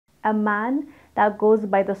A man that goes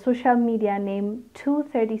by the social media name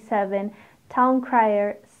 237 Town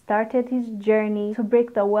Crier started his journey to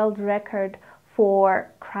break the world record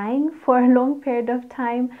for crying for a long period of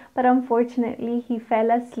time, but unfortunately he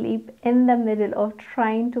fell asleep in the middle of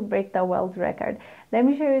trying to break the world record. Let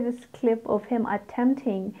me show you this clip of him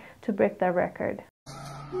attempting to break the record.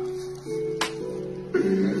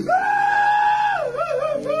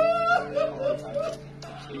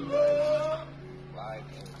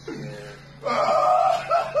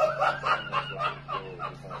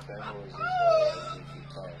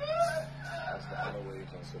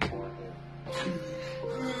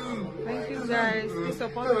 Thank you guys. Please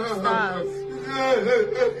support the stars.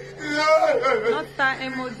 Not star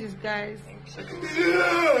emojis, guys.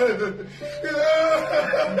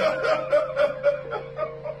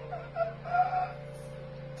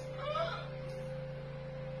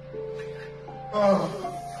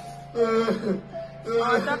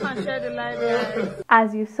 Tap and share the live, guys.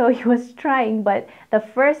 As you saw, he was trying, but the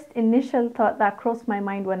first initial thought that crossed my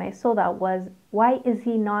mind when I saw that was, why is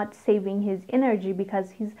he not saving his energy?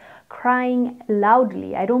 Because he's crying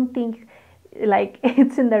loudly. I don't think like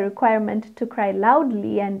it's in the requirement to cry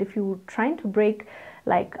loudly, and if you're trying to break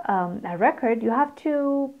like a record, you have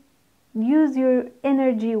to use your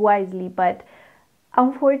energy wisely. But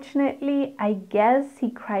unfortunately, I guess he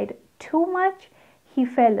cried too much. He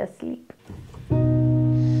fell asleep.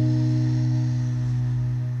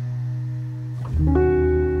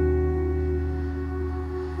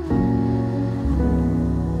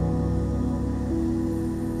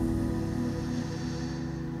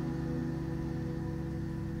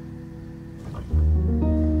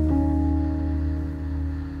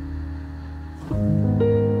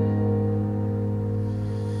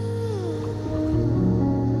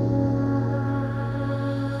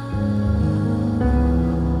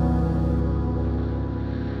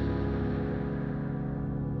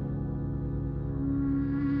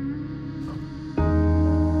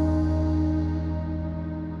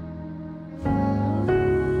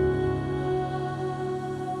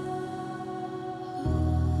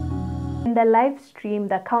 In the live stream,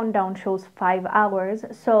 the countdown shows 5 hours,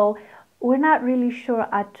 so we're not really sure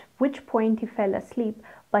at which point he fell asleep,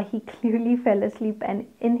 but he clearly fell asleep, and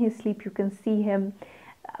in his sleep you can see him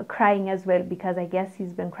crying as well, because I guess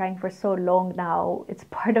he's been crying for so long now. It's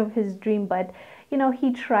part of his dream. But you know,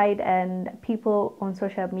 he tried, and people on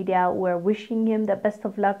social media were wishing him the best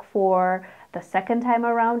of luck for the second time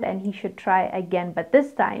around, and he should try again, but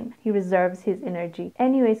this time he reserves his energy.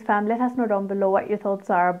 Anyways fam, let us know down below what your thoughts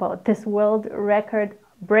are about this world record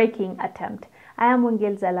breaking attempt. I am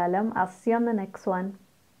Wongel Zelalem. I'll see you on the next one.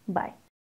 Bye.